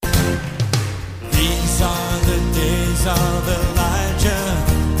These are the days of Elijah,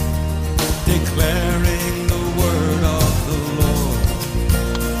 declaring the word of the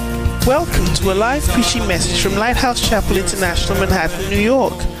Lord. Welcome to a live preaching message from Lighthouse Chapel International, Manhattan, New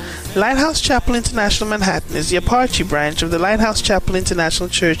York. Lighthouse Chapel International Manhattan is the Apache branch of the Lighthouse Chapel International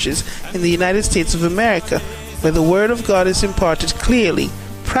Churches in the United States of America, where the Word of God is imparted clearly,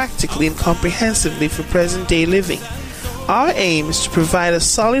 practically, and comprehensively for present-day living. Our aim is to provide a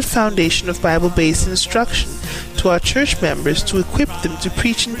solid foundation of Bible-based instruction to our church members to equip them to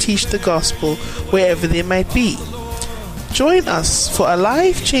preach and teach the gospel wherever they might be. Join us for a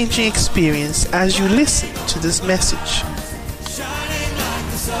life-changing experience as you listen to this message. Shining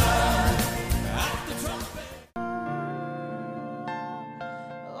like the sun at the trumpet.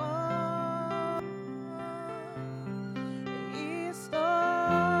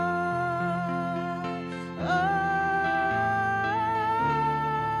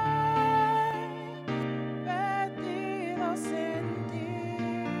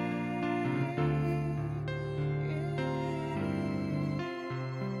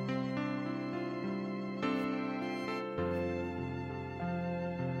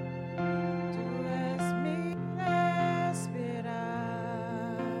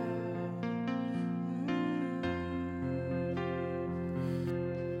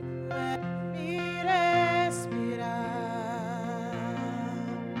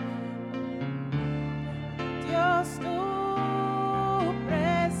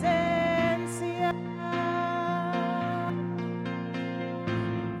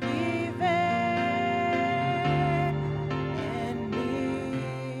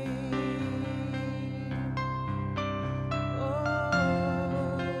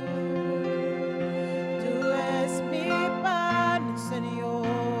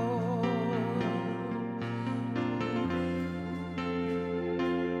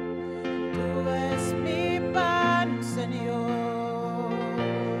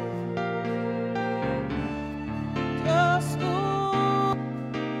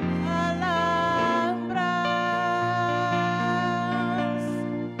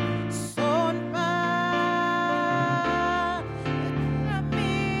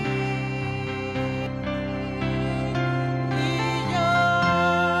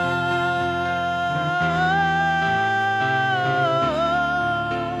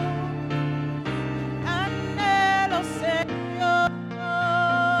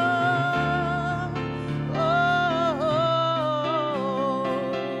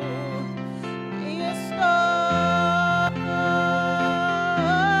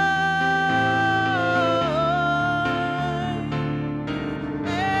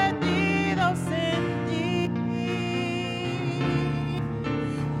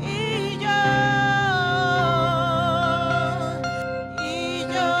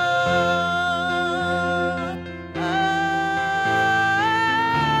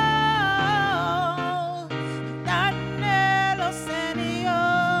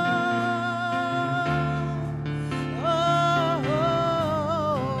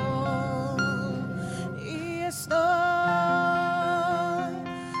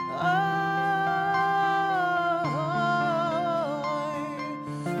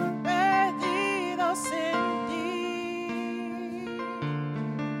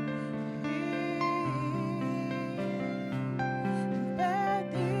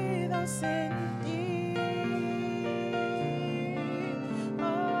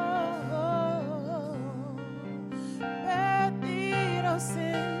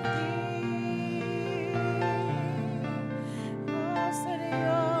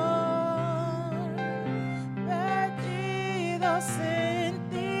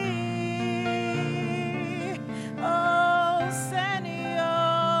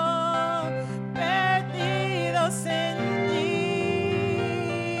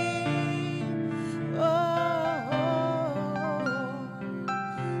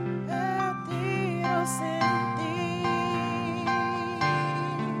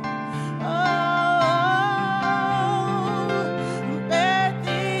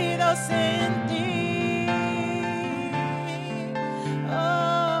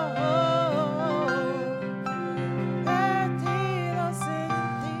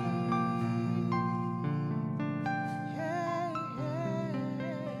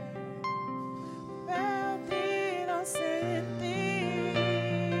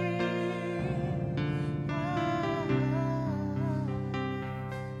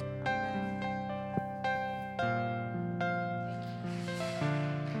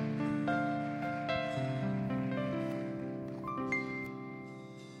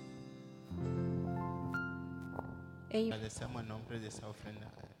 Agradecemos en nombre de esa ofrenda,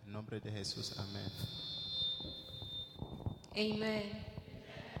 en nombre de Jesús, amén. Amen.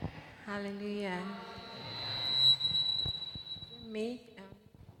 Hallelujah. Me,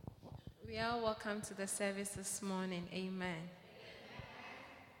 we are welcome to the service this morning. Amen.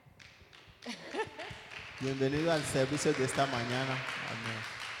 Bienvenido al servicio de esta mañana. Amén.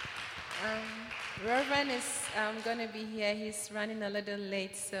 Reverend is going to be here. He's running a little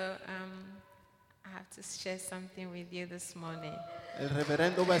late, so I have to share something with you this morning. El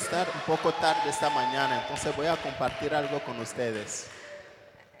reverendo va a estar un poco tarde esta mañana, entonces voy a compartir algo con ustedes.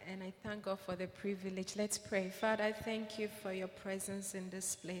 And I thank God for the privilege. Let's pray. Father, I thank you for your presence in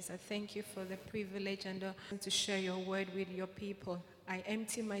this place. I thank you for the privilege and to share your word with your people. I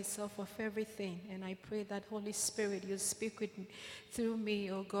empty myself of everything, and I pray that Holy Spirit, you speak with me, through me,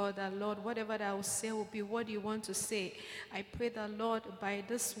 oh God, that Lord, whatever that I will say will be what you want to say. I pray that Lord, by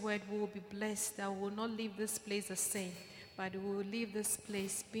this word we will be blessed, that we will not leave this place the same, but we will leave this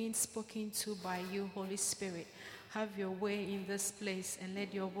place being spoken to by you, Holy Spirit. Have your way in this place and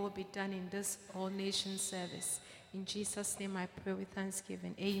let your will be done in this all-nation service. In Jesus' name I pray with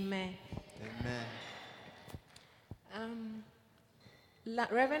thanksgiving. Amen. Amén.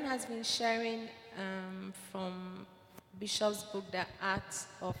 Reverend has been sharing from Bishop's book, The Art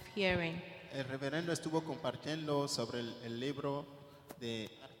of Hearing. El reverendo estuvo compartiendo sobre el libro de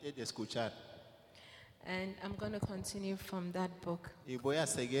arte de escuchar And I'm going to continue from that book. y voy a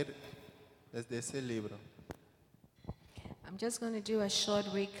seguir desde ese libro. I'm just going to do a short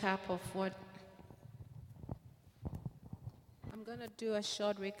recap of what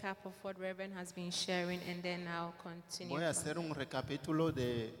Reverend has been sharing, and then I'll continue. Voy a hacer un recapítulo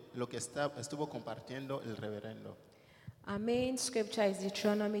de lo que estuvo compartiendo el reverendo. Our main scripture is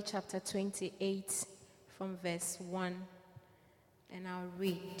Deuteronomy chapter 28 from verse 1, and I'll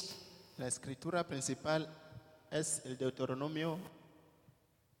read. La escritura principal es el Deuteronomio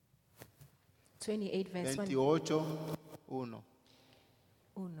 28 verse 1. 28:1.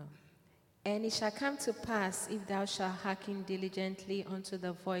 Uno. And it shall come to pass, if thou shalt hearken diligently unto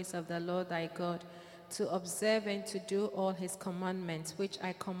the voice of the Lord thy God, to observe and to do all his commandments, which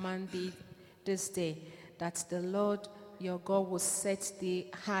I command thee this day, that the Lord your God will set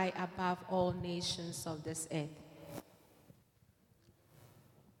thee high above all nations of this earth.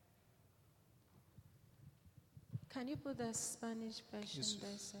 Can you put the Spanish version Yes.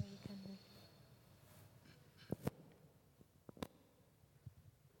 there so you can read?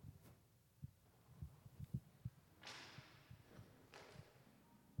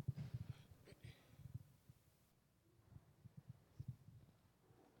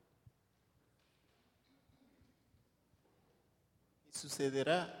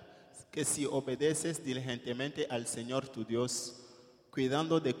 Sucederá que si obedeces diligentemente al Señor tu Dios,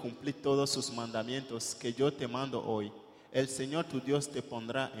 cuidando de cumplir todos sus mandamientos que yo te mando hoy, el Señor tu Dios te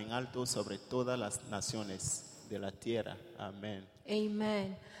pondrá en alto sobre todas las naciones de la tierra. Amén.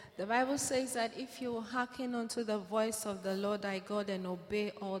 Amen. The Bible says that if you hearken unto the voice of the Lord thy God and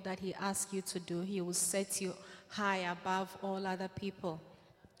obey all that he asks you to do, he will set you high above all other people.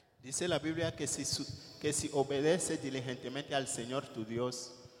 Dice la Biblia que si obedeces diligentemente al Señor tu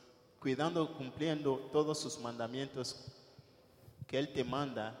Dios, cumpliendo todos sus mandamientos que Él te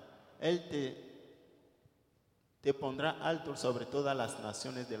manda, Él te pondrá alto sobre todas las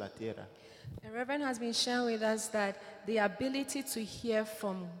naciones de la tierra. The Reverend has been sharing with us that the ability to hear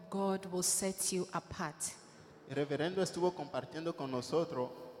from God will set you apart. El reverendo estuvo compartiendo con nosotros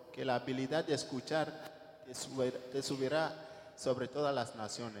que la habilidad de escuchar te subirá sobre todas las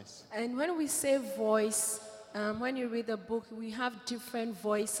naciones. And when we say voice, when you read the book, we have different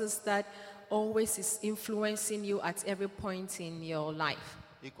voices that always is influencing you at every point in your life.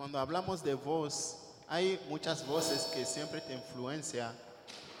 Y cuando hablamos de voz, hay muchas voces que siempre te influencian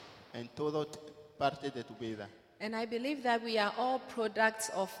en toda parte de tu vida. And I believe that we are all products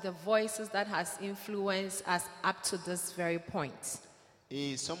of the voices that has influenced us up to this very point.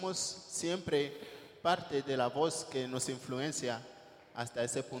 Y somos siempre parte de la voz que nos influencia hasta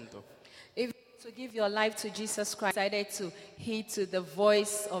ese punto. If to give your life to Jesus Christ, decided to heed to the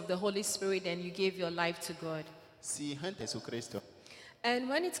voice of the Holy Spirit and you gave your life to God. Si gente Jesucristo. And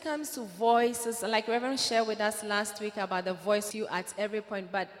when it comes to voices, like Reverend shared with us last week about the voice you at every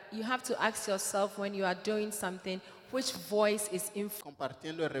point, but you have to ask yourself when you are doing something, which voice is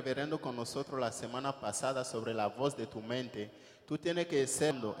Compartiendo el reverendo con nosotros la semana pasada sobre la voz de tu mente, tú tienes que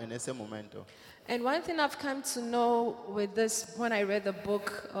serlo en ese momento. And one thing I've come to know with this, when I read the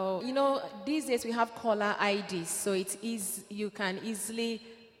book, these days we have caller IDs, so it's easy, you can easily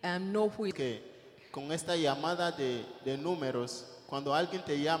know who it is. Que con esta llamada de números, cuando alguien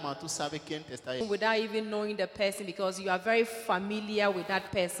te llama, tú sabes quién te está llamando. Without even knowing the person because you are very familiar with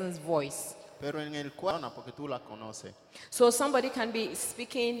that person's voice. pero en el cual, porque tú la conoces. So somebody can be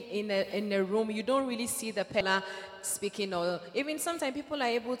speaking in a room. You don't really see the person speaking, or even sometimes people are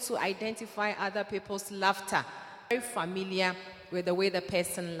able to identify other people's laughter. Very familiar with the way the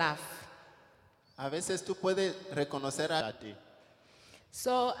person laughs. A veces tú puedes reconocer a ti.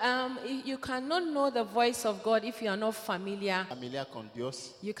 So you cannot know the voice of God if you are not familiar. Familia con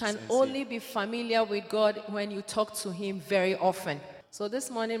Dios. You can sencillo. only be familiar with God when you talk to Him very often. So this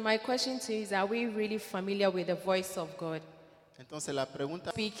morning, my question to you is, are we really familiar with the voice of God? Entonces la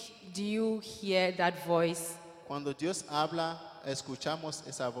pregunta, Speak, do you hear that voice? cuando Dios habla, escuchamos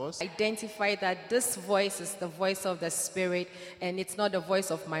esa voz. Identify that this voice is the voice of the Spirit and it's not the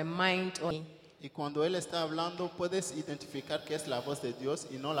voice of my mind or me. Y cuando Él está hablando, puedes identificar que es la voz de Dios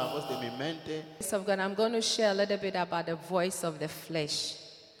y no la voz de mi mente. Voice of God, I'm going to share a little bit about the voice of the flesh.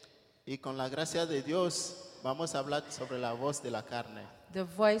 Y con la gracia de Dios, vamos a hablar sobre la voz de la carne. The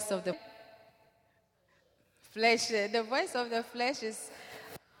voice of the flesh. The voice of the flesh is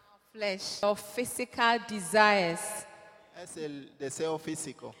flesh, your physical desires. Es el deseo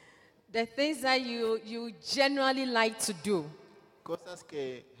físico. The things that you generally like to do. Cosas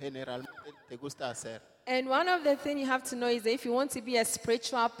que generalmente te gusta hacer. And one of the things you have to know is that if you want to be a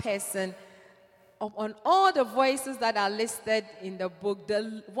spiritual person, on all the voices that are listed in the book,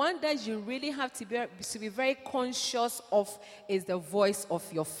 the one that you really have to be very conscious of is the voice of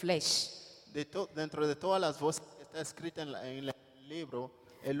your flesh. Dentro de todas las voces que está escrita en el libro,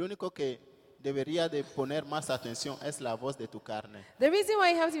 el único que debería de poner más atención es la voz de tu carne. The reason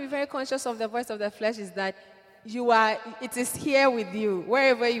why you have to be very conscious of the voice of the flesh is that it is here with you.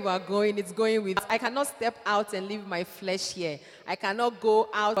 Wherever you are going, it's going with you. I cannot step out and leave my flesh here. I cannot go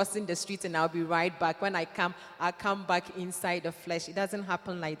out crossing the street and I'll be right back. When I come, I'll come back inside the flesh. It doesn't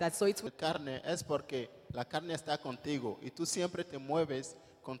happen like that. So it's Tu carne es porque la carne está contigo y tú siempre te mueves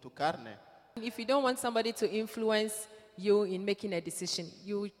con tu carne. if you don't want somebody to influence you in making a decision,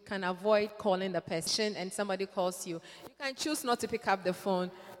 you can avoid calling the person and somebody calls you. You can choose not to pick up the phone,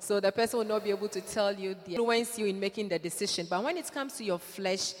 so the person will not be able to tell you, influence you in making the decision. But when it comes to your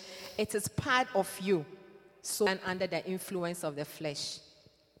flesh, it is part of you, so and under the influence of the flesh.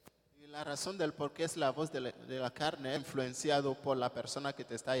 Y la razón del por qué es la voz de la carne es influenciado por la persona que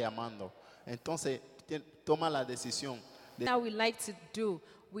te está llamando. Entonces, toma la decisión. Now we like to do,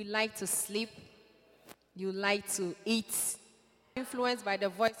 we like to sleep, you like to eat. Influenced by the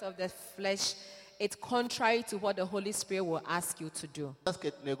voice of the flesh, it's contrary to what the Holy Spirit will ask you to do. Cosas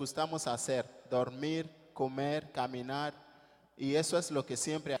que le gustamos hacer, dormir, comer, caminar, y eso es lo que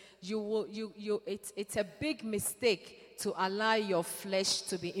siempre It's a big mistake to allow your flesh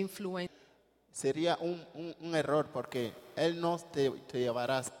to be influenced. sería un error porque Él no te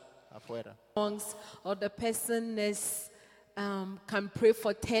llevará afuera. Or the person can pray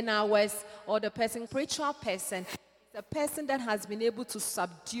for 10 hours, or the spiritual person, the person that has been able to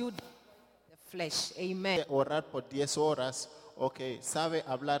subdue the flesh. Amen. Orar por 10 horas o que sabe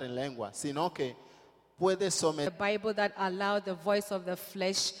hablar en lengua, sino que puede The someter Bible that allowed the voice of the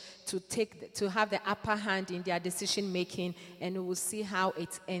flesh to have the upper hand in their decision making, and we will see how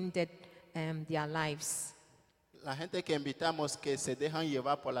it ended their lives. la gente que invitamos que se dejan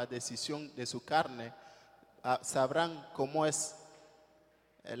llevar por la decisión de su carne, sabrán cómo es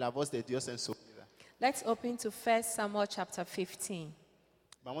la voz de Dios en su vida. Let's open to 1 Samuel chapter 15.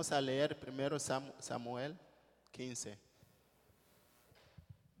 Vamos a leer primero Samuel 15.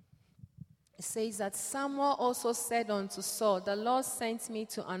 It says that Samuel also said unto Saul, the Lord sent me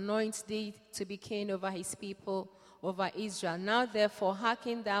to anoint thee to be king over his people, over Israel. Now therefore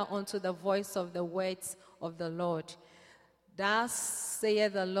hearken thou unto the voice of the words of the Lord. Thus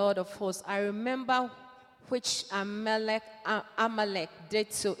saith the Lord of hosts, I remember which Amalek did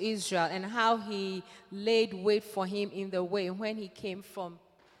to Israel, and how he laid wait for him in the way when he came from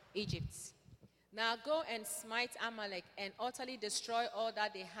Egypt. Now go and smite Amalek and utterly destroy all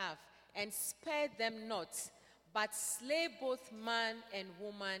that they have, and spare them not, but slay both man and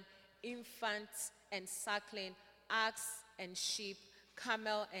woman, infant and suckling, ox and sheep,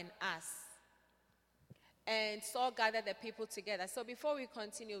 camel and ass. And Saul gathered the people together. So before we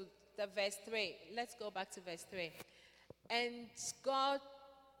continue, the verse 3, let's go back to verse 3. And God,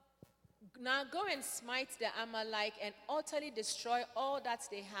 now go and smite the Amalek and utterly destroy all that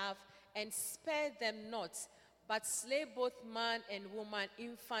they have, and spare them not, but slay both man and woman,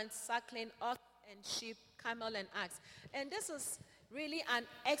 infant, suckling, ox and sheep, camel and ass. And this is really an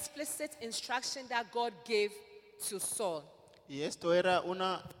explicit instruction that God gave to Saul. Y esto era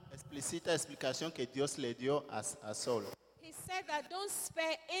una explícita explicación que Dios le dio a Saul. He said that don't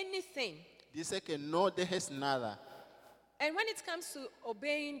spare anything. Dice que no dejes nada. And when it comes to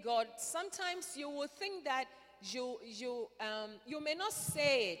obeying God, sometimes you will think that you may not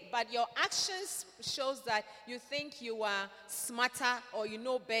say it, but your actions shows that you think you are smarter or you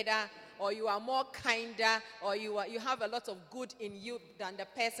know better or you are more kinder or you have a lot of good in you than the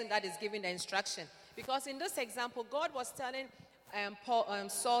person that is giving the instruction. Because in this example, God was telling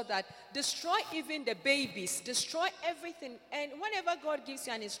Saul that destroy even the babies, destroy everything. And whenever God gives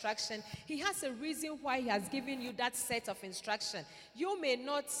you an instruction, he has a reason why he has given you that set of instruction. You may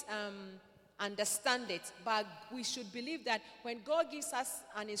not understand it, but we should believe that when God gives us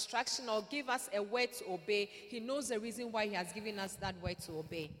an instruction or give us a word to obey, he knows the reason why he has given us that word to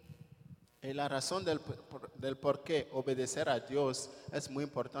obey. Y la razón del por qué obedecer a Dios es muy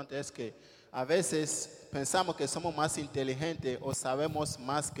importante es que a veces pensamos que somos más inteligentes o sabemos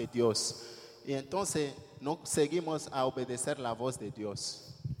más que Dios. Y entonces no seguimos a obedecer la voz de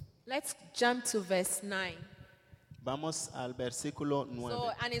Dios. Let's jump to verse 9. Vamos al versículo 9.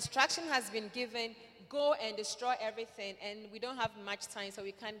 So an instruction has been given, go and destroy everything. And we don't have much time, so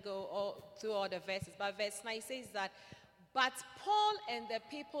we can't go through all the verses. But verse 9 says that, but Paul and the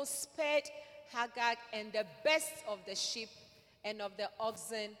people spared Haggard and the best of the sheep and of the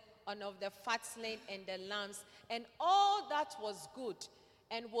oxen and of the fatling and the lambs and all that was good,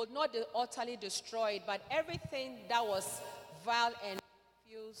 and would not utterly destroy it, but everything that was vile and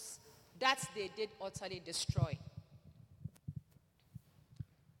refuse, that they did utterly destroy.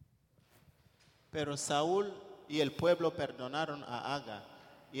 Pero Saúl y el pueblo perdonaron a Aga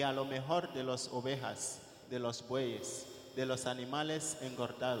y a lo mejor de las ovejas, de los bueyes, de los animales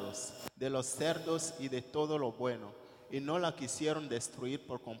engordados, de los cerdos y de todo lo bueno, y no la quisieron destruir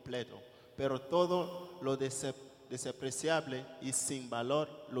por completo, pero todo lo despreciable y sin valor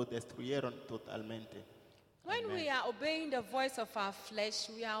lo destruyeron totalmente. When Amen. we are obeying the voice of our flesh,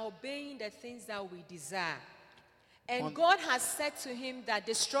 we are obeying the things that we desire. And God has said to him that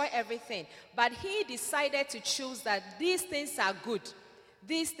destroy everything. But he decided to choose that these things are good.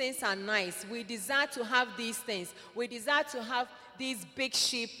 These things are nice. We desire to have these things. We desire to have these big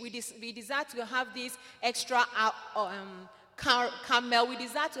sheep. We desire to have these extra camel. We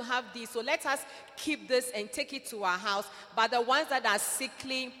desire to have these. So let us keep this and take it to our house. But the ones that are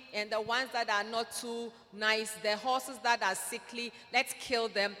sickly and the ones that are not too nice, the horses that are sickly, let's kill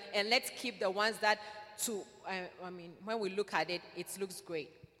them and let's keep the ones that when we look at it, it looks great.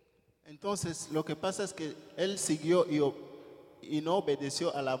 Entonces, lo que pasa es que él siguió y no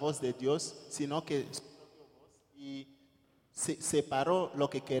obedeció a la voz de Dios, sino que y separó lo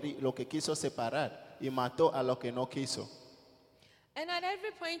que quiso separar y mató a lo que no quiso. And at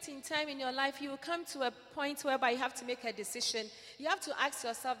every point in time in your life, you will come to a point whereby you have to make a decision. You have to ask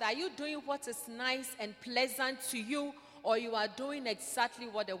yourself, are you doing what is nice and pleasant to you, or you are doing exactly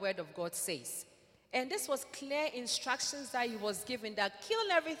what the Word of God says? And this was clear instructions that he was given, that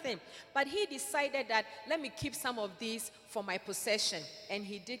kill everything. But he decided that, let me keep some of these for my possession. And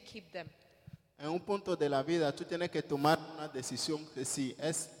he did keep them. En un punto de la vida, tú tienes que tomar una decisión de si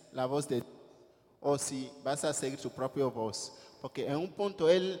es la voz de Dios o si vas a seguir tu propia voz. Porque en un punto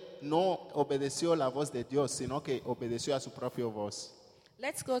él no obedeció la voz de Dios, sino que obedeció a su propia voz.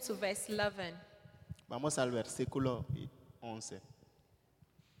 Let's go to verse 11. Vamos al versículo 11.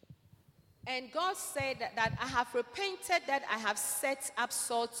 And God said that I have repented that I have set up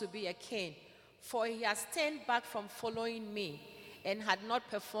Saul to be a king, for he has turned back from following me and had not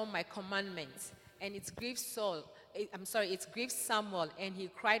performed my commandments. And it grieved Samuel, and he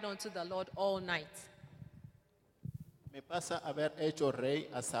cried unto the Lord all night. Me pasa haber hecho rey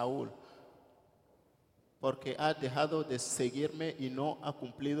a Saúl, porque ha dejado de seguirme y no ha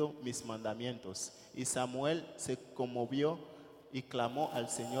cumplido mis mandamientos. Y Samuel se conmovió y clamó al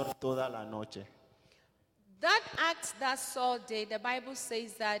Señor toda la noche. That act that Saul did, the Bible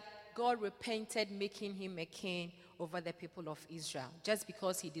says that God repented, making him a king over the people of Israel, just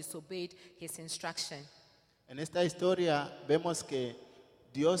because he disobeyed his instruction. En esta historia vemos que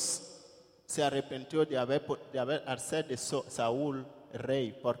Dios se arrepintió de haber hacer de Saúl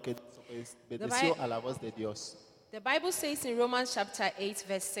rey, porque obedeció a la voz de Dios. The Bible says in Romans chapter 8,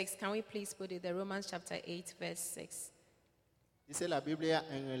 verse 6. Can we please put it there? Romans chapter 8, verse 6. Dice la Biblia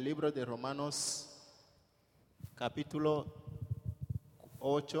en el libro de Romanos, capítulo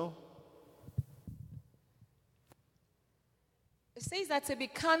 8. It says that to be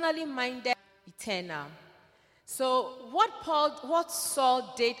carnally minded, eternal. So what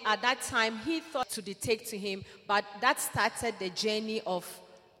Saul did at that time, he thought to dictate to him, but that started the journey of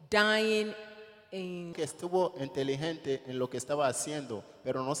dying in. Que estuvo inteligente en lo que estaba haciendo,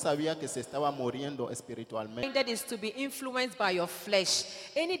 pero no sabía que se estaba muriendo espiritualmente. That is to be influenced by your flesh.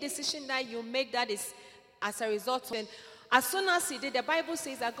 Any decision that you make that is as a result of, As soon as he did, the Bible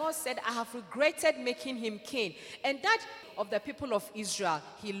says that God said, I have regretted making him king. And that of the people of Israel,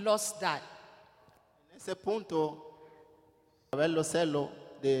 he lost that. En ese punto, ver los celos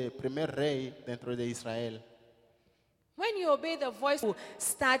de primer rey dentro de Israel. When you obey the voice,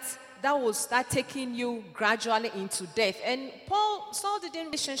 that will start taking you gradually into death. And Saul didn't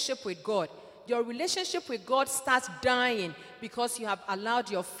relationship with God. Your relationship with God starts dying because you have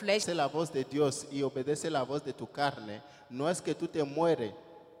allowed your flesh. Obedece la voz de Dios y obedece la voz de tu carne. No es que tú te mueres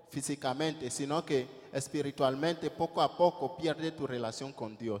físicamente, sino que espiritualmente poco a poco pierdes tu relación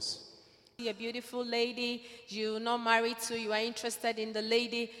con Dios. You're a beautiful lady, you're not married to, you are interested in the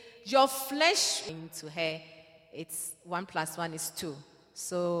lady. Your flesh into her, it's 1 + 1 is 2.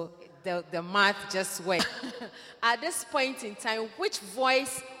 So the math just went. At this point in time, which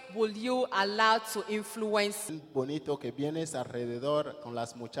voice will you allow to influence? Bonito que vienes alrededor con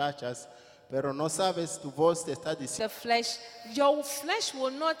las muchachas, pero no sabes, tu voz te está diciendo. The flesh, your flesh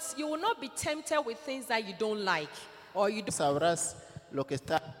will not, you will not be tempted with things that you don't like or you don't. Sabrás lo que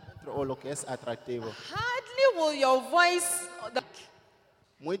está dentro o lo que es atractivo. Hardly will your voice,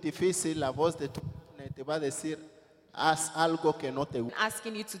 Muy difícil, la voz de tu carne te va a decir, haz algo que no te gusta.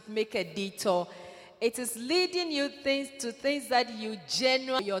 asking you to make a detour. It is leading you to things that you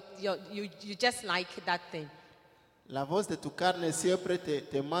genuinely, you just like that thing. La voz de tu carne siempre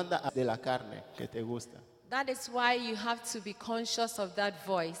te manda de la carne que te gusta. That is why you have to be conscious of that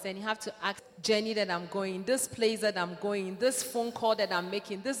voice and you have to act journey that I'm going, this place that I'm going, this phone call that I'm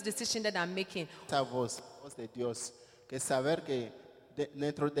making, this decision that I'm making. Esa voz de Dios, que saber que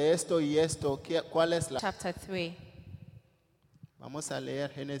dentro de esto y esto, ¿cuál es la? Chapter 3. Vamos a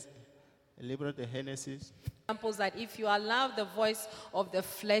leer el libro de Génesis. Examples that if you allow the voice of the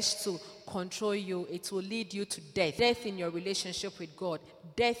flesh to control you, it will lead you to death. Death in your relationship with God,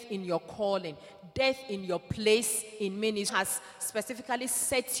 death in your calling, death in your place in ministry has specifically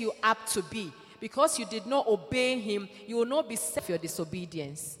set you up to be. Because you did not obey him, you will not be saved for your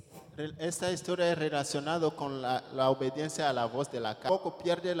disobedience. Esta historia es relacionada con la obediencia a la voz de la carne. Poco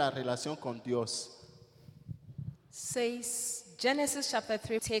pierde la relación con Dios. Says Genesis chapter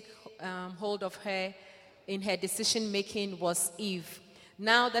 3, take hold of her in her decision making was Eve.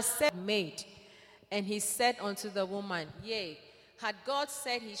 Now the serpent made, and he said unto the woman, Yea, had God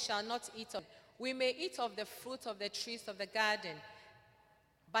said he shall not eat of, we may eat of the fruit of the trees of the garden.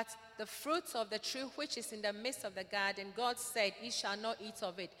 But the fruit of the tree which is in the midst of the garden, God said, Ye shall not eat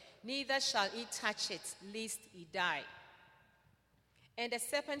of it, neither shall ye touch it, lest ye die. And the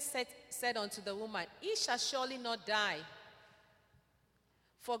serpent said unto the woman, Ye shall surely not die.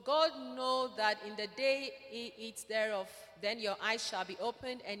 For God know that in the day ye eat thereof, then your eyes shall be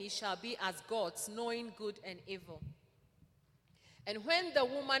opened, and ye shall be as gods, knowing good and evil. And when the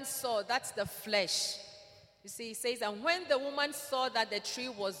woman saw, that's the flesh. You see, it says, and when the woman saw that the tree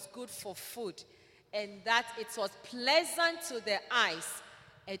was good for food, and that it was pleasant to the eyes,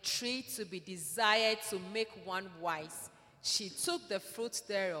 a tree to be desired to make one wise, she took the fruit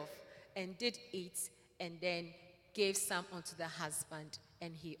thereof and did eat, and then gave some unto the husband,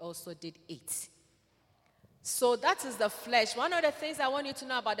 and he also did eat. So that is the flesh. One of the things I want you to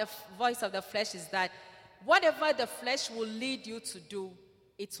know about the voice of the flesh is that whatever the flesh will lead you to do,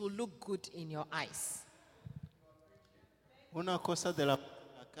 it will look good in your eyes. Una cosa de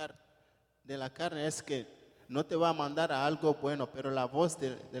la carne es que no te va a mandar a algo bueno, pero la voz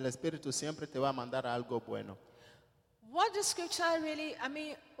del Espíritu siempre te va a mandar a algo bueno. What the scripture really,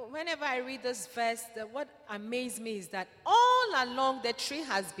 whenever I read this verse, what amazed me is that all along the tree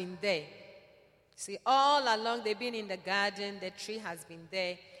has been there. See, all along they've been in the garden, the tree has been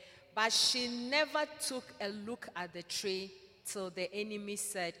there. But she never took a look at the tree till the enemy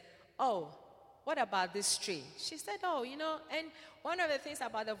said, oh, what about this tree? She said, oh, and one of the things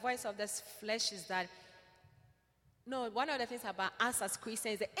about the voice of this flesh is that, one of the things about us as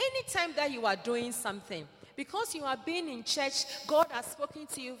Christians is that anytime that you are doing something, because you have been in church, God has spoken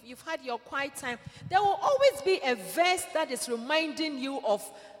to you, you've had your quiet time, there will always be a verse that is reminding you of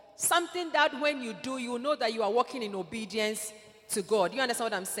something that when you do, you know that you are walking in obedience to God. You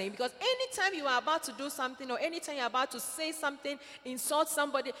understand what I'm saying? Because anytime you are about to do something or anytime you're about to say something, insult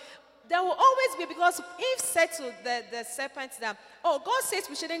somebody, there will always be, because Eve said to the serpent that, oh, God says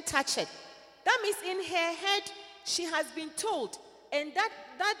we shouldn't touch it. That means in her head, she has been told. And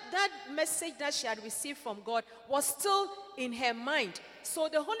that message that she had received from God was still in her mind. So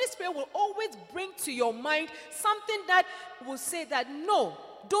the Holy Spirit will always bring to your mind something that will say that, no,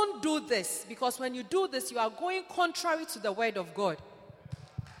 don't do this. Because when you do this, you are going contrary to the word of God.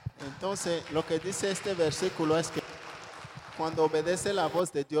 Entonces, lo que dice este versículo es que cuando obedece la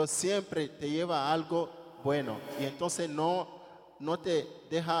voz de Dios, siempre te lleva a algo bueno y entonces no te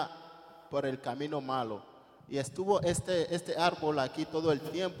deja por el camino malo. Y estuvo este árbol aquí todo el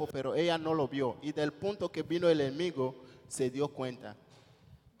tiempo, pero ella no lo vio. Y del punto que vino el enemigo, se dio cuenta.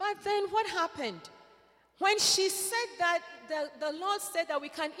 But then what happened? When she said that, the Lord said that we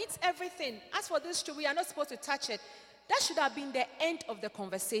can eat everything. As for this tree, we are not supposed to touch it. That should have been the end of the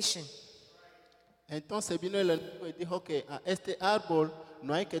conversation. Entonces vino el enemigo y dijo que a este árbol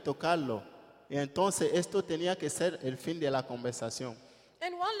no hay que tocarlo. Y entonces esto tenía que ser el fin de la conversación.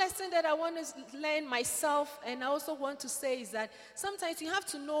 And one lesson that I want to learn myself, and I also want to say, is that sometimes you have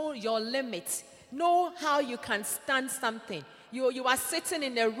to know your limits, know how you can stand something. You are sitting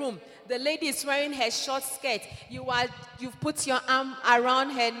in a room, the lady is wearing her short skirt, you've put your arm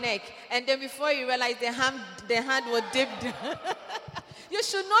around her neck, and then before you realize the hand will dip down. You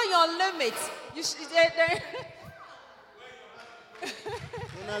should know your limits.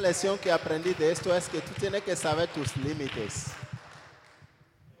 Una lección que aprendí de esto es que tú tienes que saber tus límites.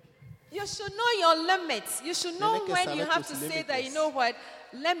 You should know your limits. You should know Tienes que when you saber have to tus say that, límites. you know what,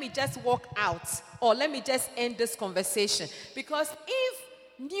 let me just walk out, or let me just end this conversation. Because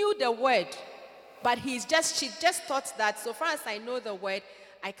Eve knew the word, but she just thought that so far as I know the word,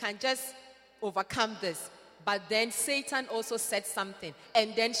 I can just overcome this. But then Satan also said something.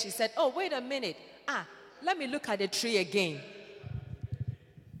 And then she said, oh, wait a minute. Let me look at the tree again.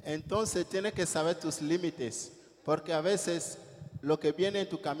 Entonces tienes que saber tus límites, porque a veces lo que viene en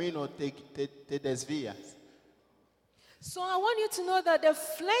tu camino te desvías. So I want you to know that the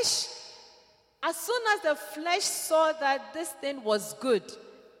flesh, as soon as the flesh saw that this thing was good,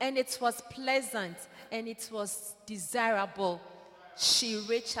 and it was pleasant, and it was desirable, she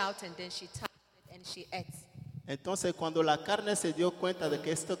reached out and then she touched it and she ate. Entonces cuando la carne se dio cuenta de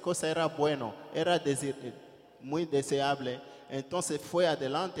que esta cosa era bueno, era muy deseable, entonces fue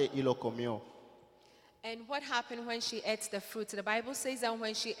adelante y lo comió. And what happened when she ate the fruit? The Bible says that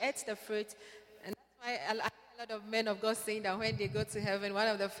when she ate the fruit, and that's why a lot of men of God saying that when they go to heaven, one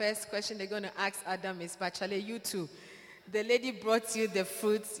of the first questions they're going to ask Adam is, actually, you too. The lady brought you the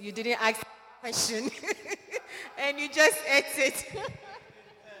fruit, you didn't ask the question, and you just ate it.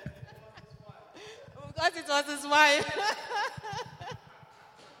 Because it was his wife.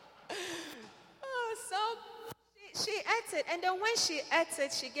 So she ate it, and then when she ate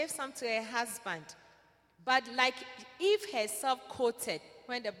it, she gave some to her husband. But like Eve herself quoted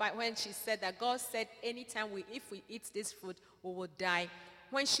when she said that God said, anytime if we eat this fruit, we will die.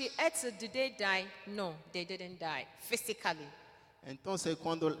 When she ate it, did they die? No, they didn't die physically. Entonces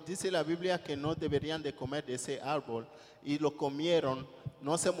cuando dice la Biblia que no deberían de comer de ese árbol y lo comieron,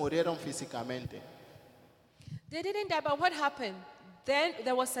 no se murieron físicamente. They didn't die, but what happened? Then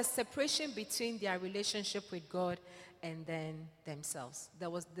there was a separation between their relationship with God and then themselves. There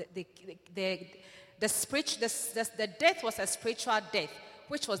was the death was a spiritual death,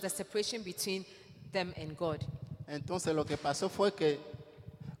 which was the separation between them and God. Entonces lo que pasó fue que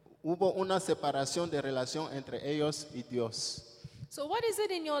hubo una separación de relación entre ellos y Dios. So what is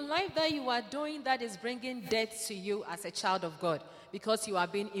it in your life that you are doing that is bringing death to you as a child of God? Because you are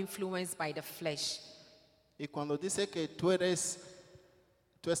being influenced by the flesh. Y cuando dice que tú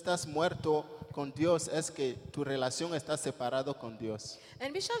estás muerto con Dios, es que tu relación está separado con Dios.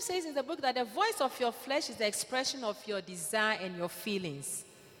 And Bishop says in the book that the voice of your flesh is the expression of your desire and your feelings.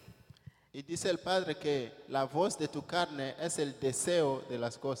 Y dice el Padre que la voz de tu carne es el deseo de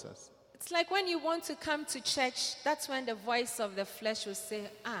las cosas. It's like when you want to come to church, that's when the voice of the flesh will say,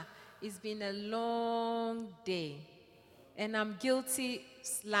 it's been a long day. And I'm guilty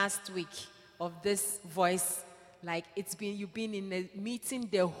last week of this voice. Like you've been in a meeting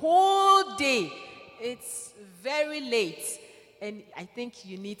the whole day. It's very late. And I think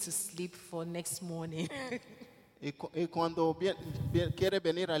you need to sleep for next morning. Y cuando quieres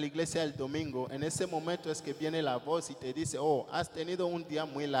venir a la iglesia el domingo, en ese momento es que viene la voz y te dice, oh, has tenido un día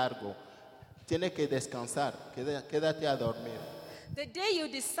muy largo. Tienes que descansar, quédate a dormir. The day you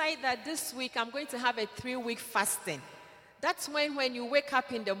decide that this week I'm going to have a 3-week fasting, that's when you wake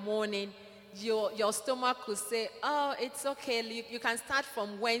up in the morning, your stomach will say, oh, it's okay. You can start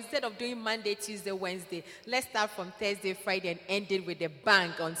from Wednesday, instead of doing Monday, Tuesday, Wednesday. Let's start from Thursday, Friday, and end it with a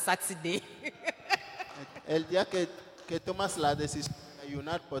bang on Saturday. El día que tomas la decisión de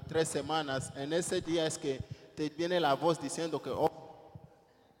ayunar por 3 semanas, en ese día es que te viene la voz diciendo que, oh,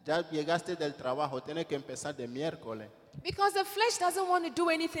 ya llegaste del trabajo, tienes que empezar de miércoles. Because the flesh doesn't want to do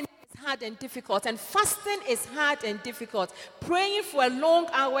anything that's hard and difficult. And fasting is hard and difficult. Praying for long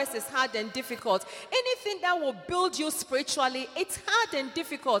hours is hard and difficult. Anything that will build you spiritually, it's hard and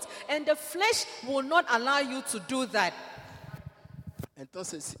difficult. And the flesh will not allow you to do that.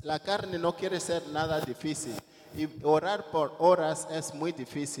 Entonces, la carne no quiere ser nada difícil. Y orar por horas es muy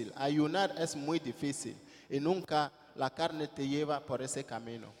difícil. Ayunar es muy difícil. Y nunca la carne te lleva por ese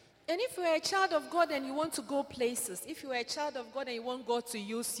camino. And if you are a child of God and you want to go places, if you are a child of God and you want God to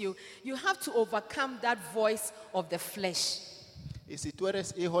use you, you have to overcome that voice of the flesh. Y si tú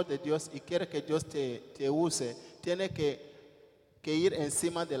eres hijo de Dios y quieres que Dios te use, tienes que ir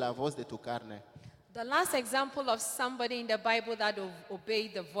encima de la voz de tu carne. The last example of somebody in the Bible that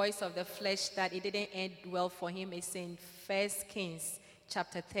obeyed the voice of the flesh that it didn't end well for him is in 1 Kings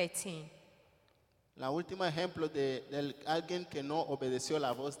chapter 13. La última ejemplo de alguien que no obedeció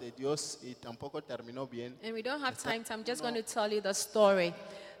la voz de Dios y tampoco terminó bien. And we don't have time, so I'm just going to tell you the story.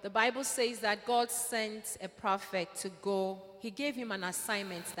 The Bible says that God sent a prophet to go. He gave him an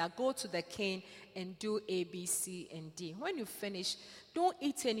assignment that go to the king and do A, B, C, and D. When you finish, don't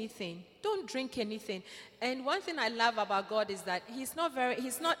eat anything. Don't drink anything. And one thing I love about God is that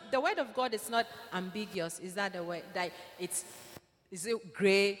the word of God is not ambiguous. Is that the word? That is it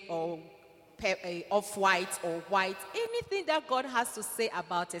gray or off-white or white? Anything that God has to say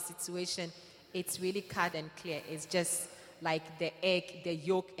about a situation, it's really cut and clear. It's just like the egg, the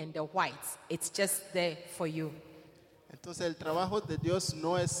yolk, and the white. It's just there for you. Entonces el trabajo de Dios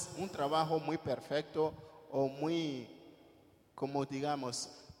no es un trabajo muy perfecto o muy, como digamos,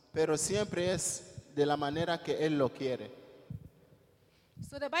 pero siempre es de la manera que Él lo quiere.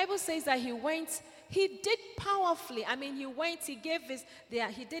 So the Bible says that he did powerfully. I mean, he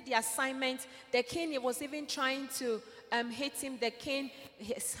did the assignment. The king was even trying to hit him. The king,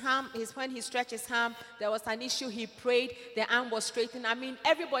 when he stretched his arm, there was an issue. He prayed, the arm was straightened. I mean,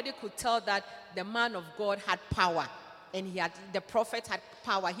 everybody could tell that the man of God had power. And the prophet had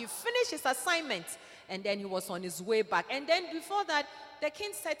power. He finished his assignment and then he was on his way back. And then before that, the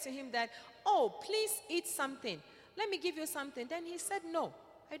king said to him that, "Oh, please eat something. Let me give you something." Then he said, "No,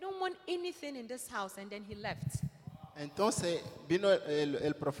 I don't want anything in this house." And then he left. Entonces vino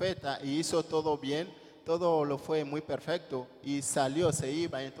el profeta y hizo todo bien, todo lo fue muy perfecto y salió, se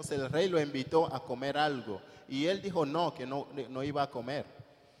iba. Entonces el rey lo invitó a comer algo y él dijo no, que no iba a comer.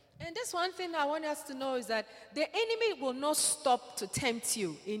 And this one thing I want us to know is that the enemy will not stop to tempt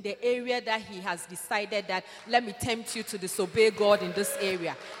you in the area that he has decided that, let me tempt you to disobey God in this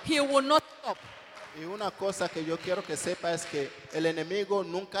area. He will not stop. Y una cosa que yo quiero que sepa es que el enemigo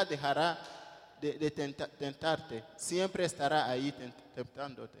nunca dejará de tentarte, siempre estará ahí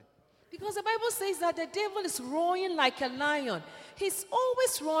tentándote. Because the Bible says that the devil is roaring like a lion. He's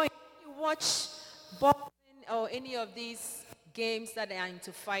always roaring. You watch boxing or any of these games that are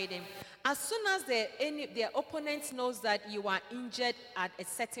into fighting. As soon as the opponent knows that you are injured at a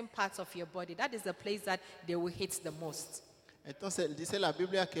certain part of your body, that is the place that they will hit the most. Entonces dice la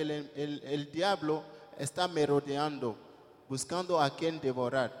Biblia que el diablo está merodeando, buscando a quien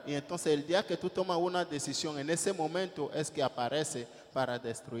devorar. Y entonces el día que tú tomas una decisión, en ese momento es que aparece para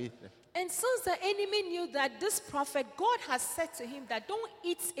destruirte. And since the enemy knew that this prophet, God has said to him that don't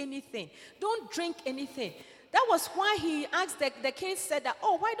eat anything, don't drink anything. That was why he asked, the king said that,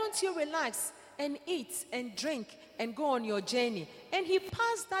 "Oh, why don't you relax and eat and drink and go on your journey?" And he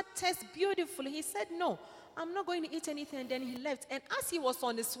passed that test beautifully. He said, "No, I'm not going to eat anything." And then he left. And as he was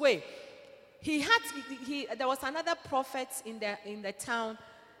on his way, there was another prophet in the town.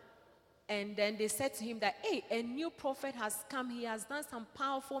 And then they said to him that, "Hey, a new prophet has come. He has done some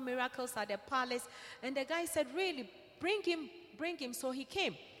powerful miracles at the palace." And the guy said, "Really, bring him." So he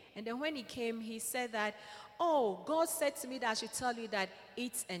came. And then when he came, he said that, "Oh, God said to me that I should tell you that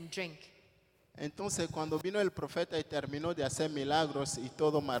eat and drink." Entonces cuando vino el profeta y terminó de hacer milagros y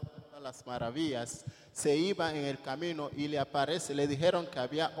todas las maravillas, se iba en el camino y le dijeron que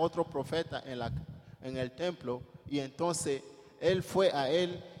había otro profeta en el templo y entonces él fue a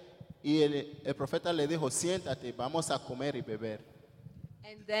él y el profeta le dijo, "Siéntate, vamos a comer y beber."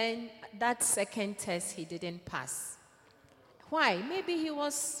 And then that second test he didn't pass. Why? Maybe he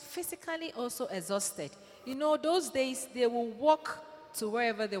was physically also exhausted. You know, those days they would walk to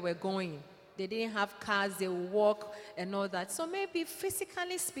wherever they were going. They didn't have cars, they would walk and all that. So maybe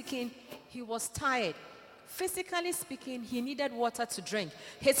physically speaking, he was tired. Physically speaking, he needed water to drink.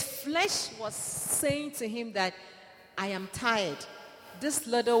 His flesh was saying to him that, "I am tired. This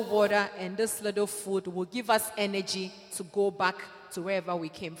little water and this little food will give us energy to go back to wherever we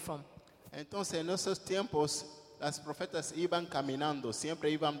came from." Entonces en esos tiempos las profetas iban caminando, siempre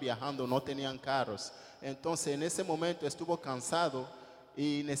iban viajando, no tenían carros. Entonces en ese momento estuvo cansado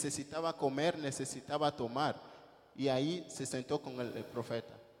y necesitaba comer, necesitaba tomar. Y ahí se sentó con el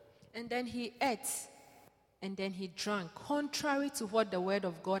profeta. And then he ate and then he drank, contrary to what the word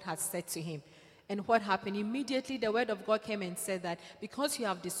of God had said to him. And what happened? Immediately the word of God came and said that because you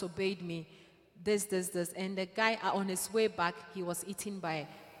have disobeyed me, this. And the guy on his way back, he was eaten by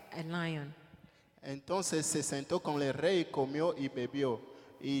a lion. Entonces se sentó con el rey, comió y bebió.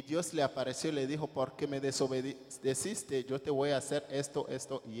 Y Dios le apareció y le dijo, porque me desobedeciste, yo te voy a hacer esto,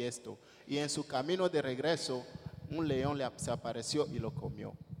 esto y esto. Y en su camino de regreso, un león se apareció y lo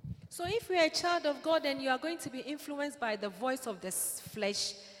comió. So if you're a child of God and you are going to be influenced by the voice of this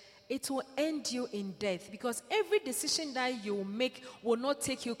flesh, it will end you in death, because every decision that you make will not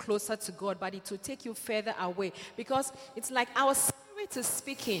take you closer to God, but it will take you further away. Because it's like our spirit is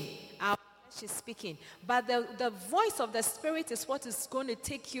speaking, our flesh is speaking, but the voice of the spirit is what is going to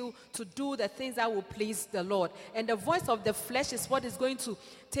take you to do the things that will please the Lord. And the voice of the flesh is what is going to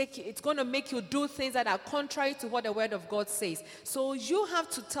it's going to make you do things that are contrary to what the word of God says. So you have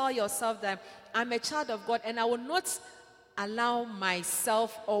to tell yourself that I'm a child of God, and I will not allow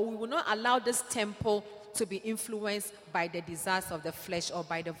myself, or we will not allow this temple to be influenced by the desires of the flesh or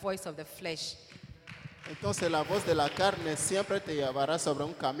by the voice of the flesh. Entonces la voz de la carne siempre te llevará sobre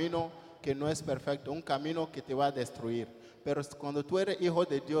un camino que no es perfecto, un camino que te va a destruir. Pero cuando tú eres hijo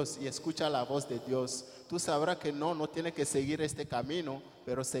de Dios y escuchas la voz de Dios, tú sabrás que no tienes que seguir este camino,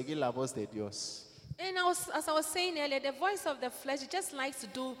 pero seguir la voz de Dios. And as I was saying earlier, the voice of the flesh just likes to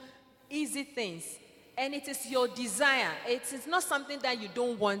do easy things. And it is your desire. It is not something that you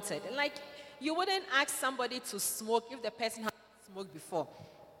don't want it. Like, you wouldn't ask somebody to smoke if the person hasn't smoked before.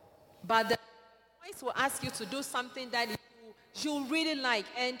 But the voice will ask you to do something that you really like.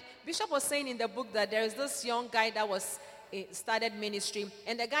 And Bishop was saying in the book that there is this young guy that started ministry.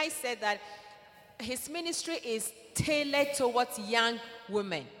 And the guy said that his ministry is tailored towards young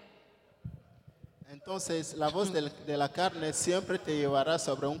women. Entonces, la voz de la carne siempre te llevará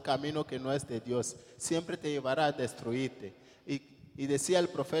sobre un camino que no es de Dios. Siempre te llevará a destruirte. Y decía el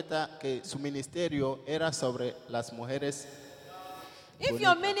profeta que su ministerio era sobre las mujeres. If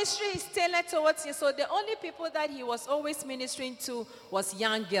your ministry is tailored towards you, so the only people that he was always ministering to was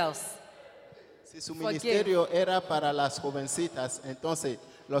young girls. Si su ministerio era para las jovencitas, entonces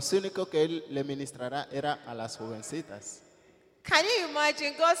los únicos que él le ministrará era a las jovencitas. Can you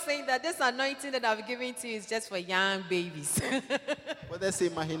imagine God saying that this anointing that I've given to you is just for young babies? Puedes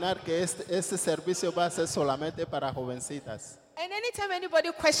imaginar que este servicio va a ser solamente para jovencitas. And anytime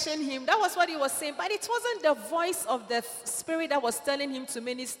anybody questioned him, that was what he was saying. But it wasn't the voice of the spirit that was telling him to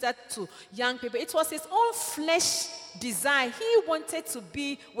minister to young people. It was his own flesh desire. He wanted to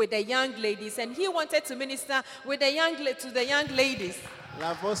be with the young ladies, and he wanted to minister with the to the young ladies.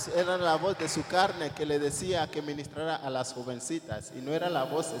 La voz era la voz de su carne que le decía que ministrara a las jovencitas y no era la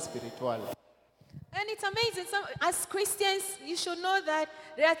voz espiritual. And it's amazing. As Christians, you should know that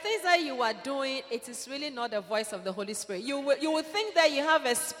there are things that you are doing. It is really not the voice of the Holy Spirit. You will think that you have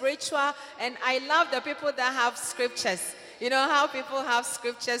a spiritual, and I love the people that have scriptures. You know how people have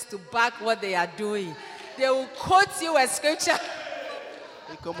scriptures to back what they are doing. They will quote you a scripture.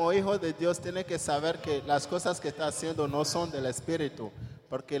 Y como hijo de Dios tiene que saber que las cosas que está haciendo no son del Espíritu,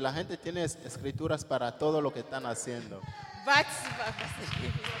 porque la gente tiene escrituras para todo lo que están haciendo. But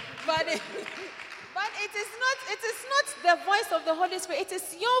it is not the voice of the Holy Spirit. It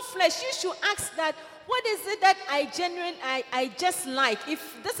is your flesh. You should ask that, what is it that I just like?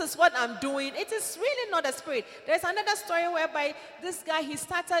 If this is what I'm doing, it is really not a spirit. There's another story whereby this guy, he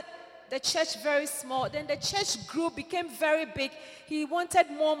started the church very small. Then the church grew, became very big. He wanted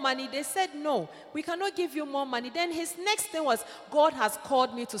more money. They said, no, we cannot give you more money. Then his next thing was, God has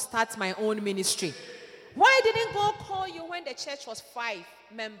called me to start my own ministry. Why didn't God call you when the church was 5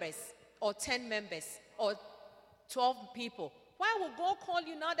 members or 10 members or 12 people? Why would God call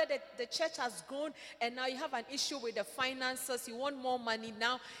you now that the church has grown and now you have an issue with the finances, you want more money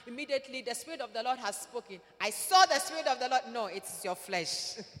now? Immediately the Spirit of the Lord has spoken. I saw the Spirit of the Lord. No, it's your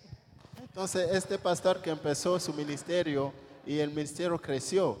flesh. Entonces este pastor que empezó su ministerio y el ministerio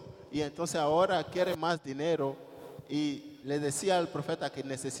creció y entonces ahora quiere más dinero y le decía al profeta que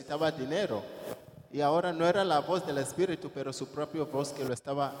necesitaba dinero y ahora no era la voz del Espíritu pero su propia voz que lo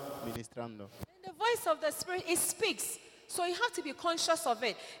estaba ministrando. And the voice of the Spirit, it speaks. So you have to be conscious of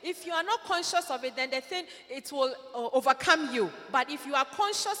it. If you are not conscious of it, then the thing, it will overcome you. But if you are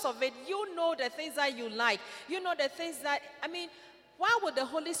conscious of it, you know the things that you like. You know the things that, why would the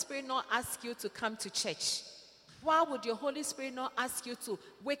Holy Spirit not ask you to come to church? Why would your Holy Spirit not ask you to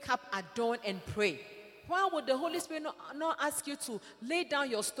wake up at dawn and pray? Why would the Holy Spirit not ask you to lay down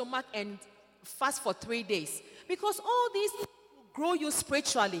your stomach and fast for 3 days? Because all these things will grow you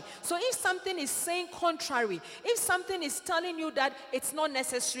spiritually. So if something is saying contrary, if something is telling you that it's not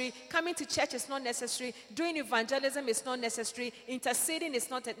necessary, coming to church is not necessary, doing evangelism is not necessary, interceding is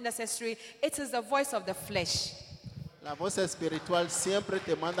not necessary, it is the voice of the flesh. La voz espiritual siempre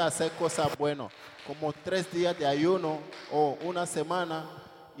te manda a hacer cosas buenas, como 3 días de ayuno o una semana,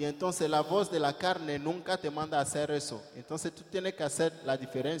 y entonces la voz de la carne nunca te manda a hacer eso. Entonces tú tienes que hacer la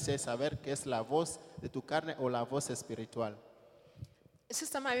diferencia y saber qué es la voz de tu carne o la voz espiritual.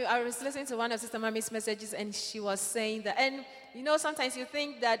 Sister Mami, I was listening to one of Sister Mami's messages, and she was saying that, and you know, sometimes you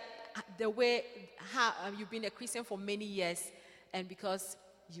think that the way how you've been a Christian for many years, and because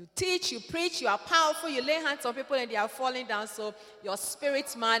you teach, you preach, you are powerful, you lay hands on people and they are falling down, so your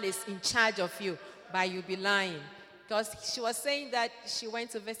spirit man is in charge of you, but you be lying. Because she was saying that she went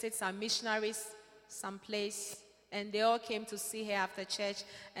to visit some missionaries someplace, and they all came to see her after church,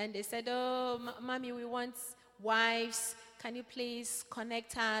 and they said, "Oh, Mommy, we want wives. Can you please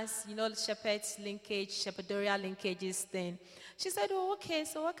connect us?" You know, shepherd's linkage, shepherdorial linkages thing. She said, "Oh, okay,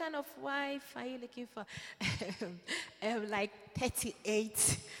 so what kind of wife are you looking for?" Like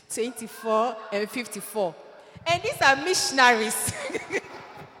 38, 24, and 54. And these are missionaries.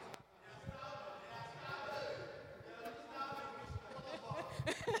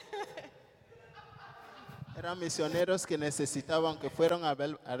 Eran misioneros que necesitaban que fueron a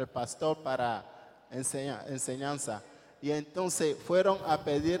ver al pastor para enseñanza. Y entonces fueron a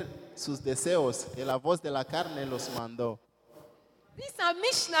pedir sus deseos, que la voz de la carne los mandó. These are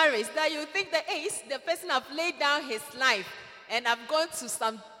missionaries that you think that, hey, the person have laid down his life and have gone to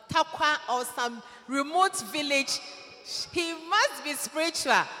some takwa or some remote village. He must be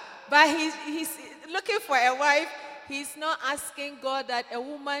spiritual, but he's looking for a wife. He's not asking God that a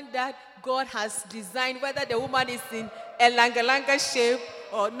woman that God has designed, whether the woman is in a langa shape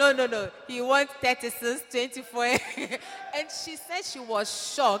or no. He wants 36, 24. And she said she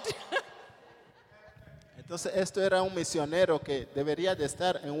was shocked. Entonces esto era un misionero que debería de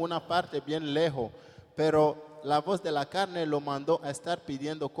estar en una parte bien lejos, pero la voz de la carne lo mandó a estar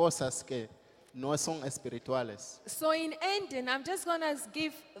pidiendo cosas que no son espirituales. So in ending, I'm just going to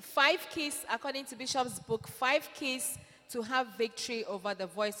give 5 keys, according to Bishop's book, 5 keys to have victory over the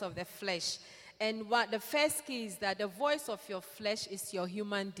voice of the flesh. And what the first key is that the voice of your flesh is your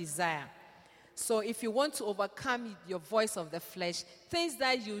human desire. So if you want to overcome your voice of the flesh, things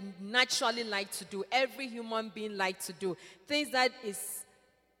that you naturally like to do, every human being like to do, things that is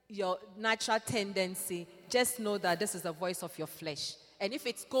your natural tendency, just know that this is the voice of your flesh. And if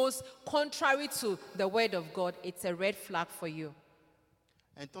it goes contrary to the word of God, it's a red flag for you.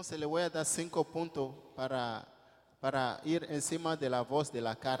 Entonces le voy a dar 5 puntos para ir encima de la voz de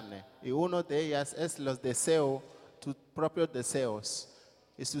la carne. Y uno de ellas es los deseos, tus propios deseos.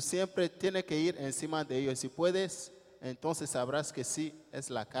 Y tú siempre tienes que ir encima de ellos. Si puedes, entonces sabrás que sí es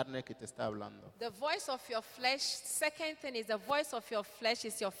la carne que te está hablando. The voice of your flesh, second thing is the voice of your flesh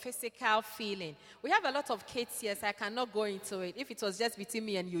is your physical feeling. We have a lot of kids here, so I cannot go into it. If it was just between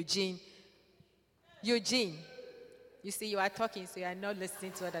me and Eugene, you see, you are talking, so you are not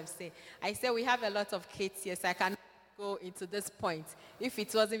listening to what I'm saying. I said we have a lot of kids here, so I cannot go into this point. If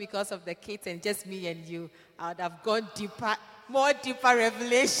it wasn't because of the kids and just me and you, I would have gone deeper, more deeper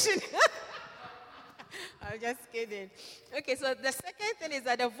revelation. I'm just kidding. Okay, so the second thing is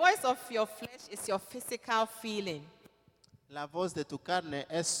that the voice of your flesh is your physical feeling. La voz de tu carne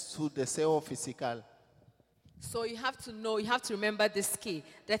es su deseo físico. So you have to know, you have to remember this key.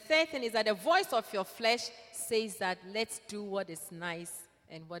 The third thing is that the voice of your flesh says that let's do what is nice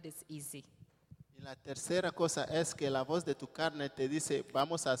and what is easy. Y la tercera cosa es que la voz de tu carne te dice,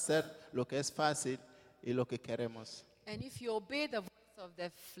 vamos a hacer lo que es fácil y lo que queremos. And if you obey the voice of the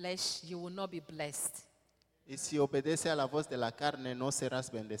flesh, you will not be blessed. Y si obedece a la voz de la carne, no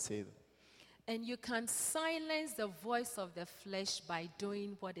serás bendecido. And you can silence the voice of the flesh by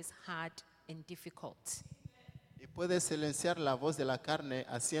doing what is hard and difficult. Y puedes silenciar la voz de la carne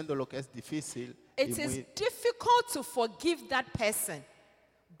haciendo lo que es difícil. It is difficult to forgive that person,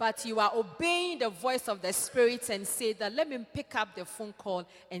 but you are obeying the voice of the Spirit and say that, let me pick up the phone call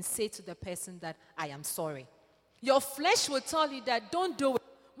and say to the person that I am sorry. Your flesh will tell you that don't do it.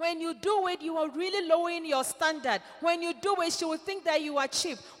 When you do it, you are really lowering your standard. When you do it, she will think that you are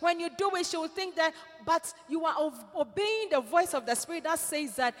cheap. When you do it, she will think that, but you are obeying the voice of the Spirit that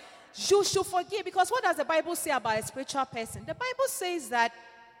says that you should forgive. Because what does the Bible say about a spiritual person? The Bible says that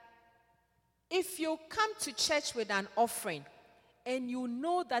if you come to church with an offering and you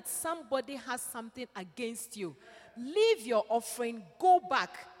know that somebody has something against you, leave your offering, go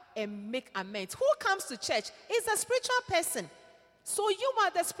back and make amends. Who comes to church? It's a spiritual person. So you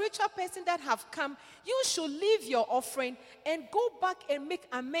are the spiritual person that have come. You should leave your offering and go back and make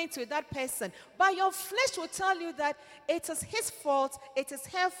amends with that person. But your flesh will tell you that it is his fault, it is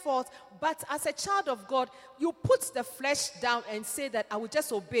her fault. But as a child of God, you put the flesh down and say that I will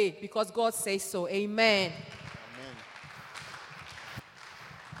just obey because God says so. Amen. Amén.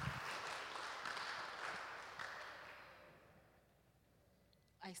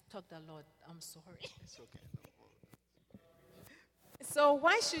 I talked a lot. I'm sorry. It's okay. So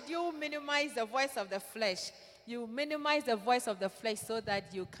why should you minimize the voice of the flesh? You minimize the voice of the flesh so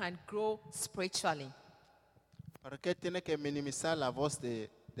that you can grow spiritually. ¿Por qué tiene que minimizar la voz de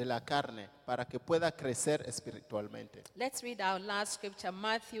la carne para que pueda crecer espiritualmente? Let's read our last scripture,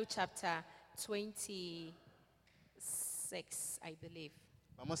 Matthew chapter 26, I believe.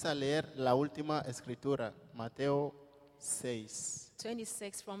 Vamos a leer la última escritura, Mateo 6.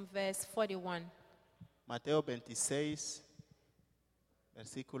 26 from verse 41. Mateo 26,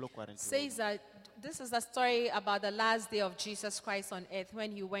 versículo 41. Says that this is a story about the last day of Jesus Christ on earth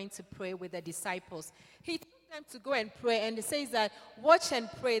when he went to pray with the disciples. He told them to go and pray, and it says that watch and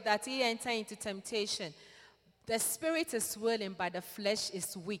pray that ye enter into temptation. The spirit is willing, but the flesh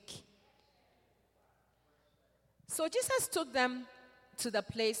is weak. So Jesus took them to the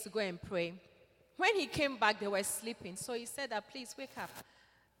place to go and pray. When he came back, they were sleeping. So he said that, please wake up.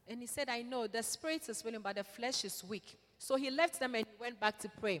 And he said, I know the spirit is willing, but the flesh is weak. So he left them and he went back to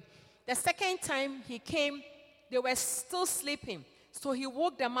pray. The second time he came, they were still sleeping. So he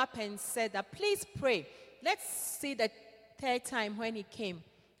woke them up and said that, please pray. Let's see the third time when he came.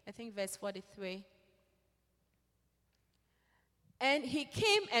 I think verse 43. And he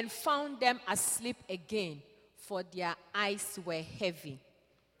came and found them asleep again, for their eyes were heavy.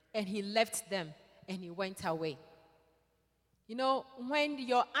 And he left them and he went away. You know, when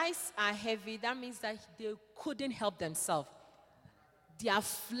your eyes are heavy, that means that they couldn't help themselves. Their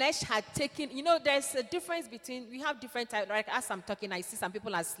flesh had taken, you know, there's a difference between, we have different types. Like as I'm talking, I see some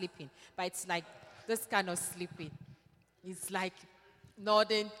people are sleeping, but it's like this kind of sleeping. It's like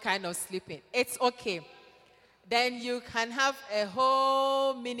northern kind of sleeping. It's okay. Then you can have a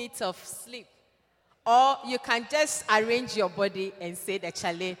whole minute of sleep. Or you can just arrange your body and say that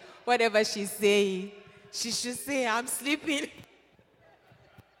Chale, whatever she's saying, she should say, I'm sleeping.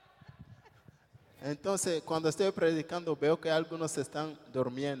 Entonces, cuando estoy predicando, veo que algunos están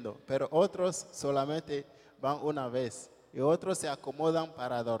durmiendo, pero otros solamente van una vez y otros se acomodan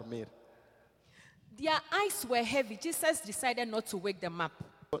para dormir. Their eyes were heavy. Jesus decided not to wake them up.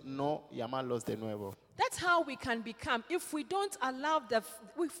 No llamarlos de nuevo. That's how we can become. If we don't allow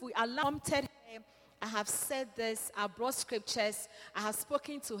if we allow her, I have said this, I brought scriptures, I have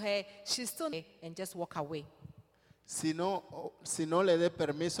spoken to her, she's still and just walk away. Si no le dé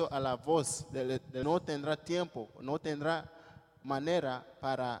permiso a la voz, no tendrá tiempo, no tendrá manera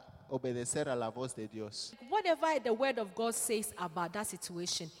para obedecer a la voz de Dios. Whatever the word of God says about that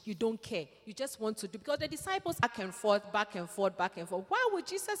situation, you don't care. You just want to do. Because the disciples back and forth, back and forth, back and forth. Why would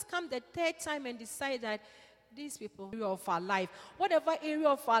Jesus come the third time and decide that these people, area of our life, whatever area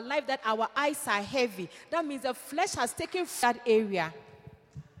of our life that our eyes are heavy, that means the flesh has taken that area.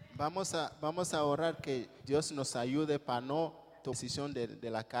 Vamos a orar que Dios nos ayude para no tomar decisión de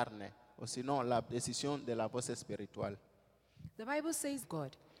la carne, o sino la decisión de la voz espiritual. The Bible says,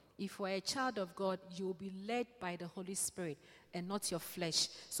 God, if you are a child of God, you will be led by the Holy Spirit and not your flesh.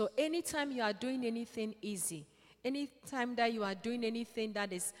 So anytime you are doing anything easy, anytime that you are doing anything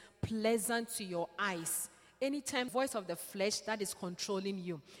that is pleasant to your eyes, anytime voice of the flesh that is controlling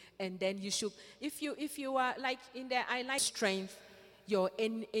you, and then you should, if you are like in the I like strength, your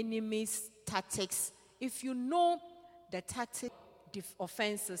enemy's tactics, if you know the tactic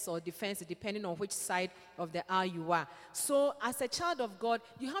offenses or defenses, depending on which side of the aisle you are. So as a child of God,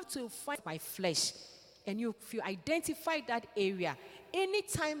 you have to fight my flesh. And if you identify that area,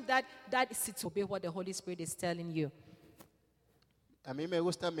 anytime that is to obey what the Holy Spirit is telling you. A mí me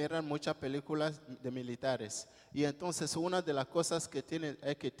gusta mirar muchas películas de militares. Y entonces una de las cosas que tiene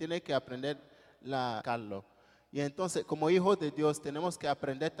es que tiene que aprender Carlos. Y entonces, como hijos de Dios, tenemos que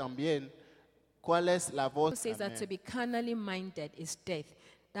aprender también cuál es la voz. It says that to be carnally minded is death.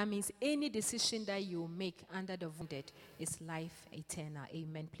 That means any decision that you make under the wounded is life eternal.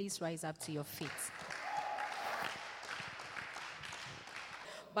 Amen. Please rise up to your feet.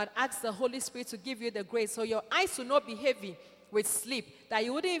 But ask the Holy Spirit to give you the grace so your eyes will not be heavy with sleep, that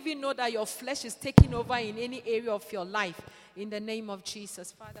you wouldn't even know that your flesh is taking over in any area of your life. In the name of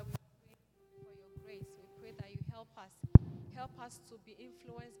Jesus. Father, we pray for your grace. We pray that you help us. Help us to be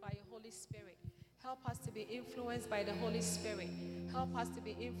influenced by your Holy Spirit. Help us to be influenced by the Holy Spirit. Help us to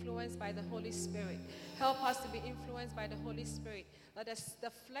be influenced by the Holy Spirit. Help us to be influenced by the Holy Spirit. That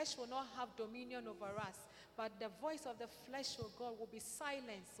the flesh will not have dominion over us, but the voice of the flesh, oh God, will be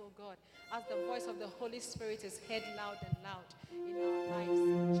silenced, oh God, as the voice of the Holy Spirit is heard loud and loud in our lives.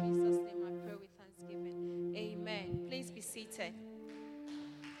 In Jesus' name I pray with thanksgiving. Amen. Please be seated.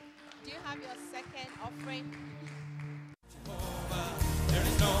 Do you have your second offering? There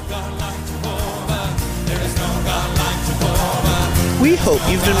is no God like Jehovah. There is no God like Jehovah. We hope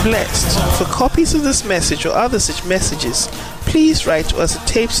you've been blessed. For copies of this message or other such messages, please write to us at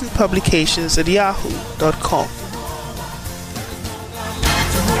tapesandpublications@yahoo.com.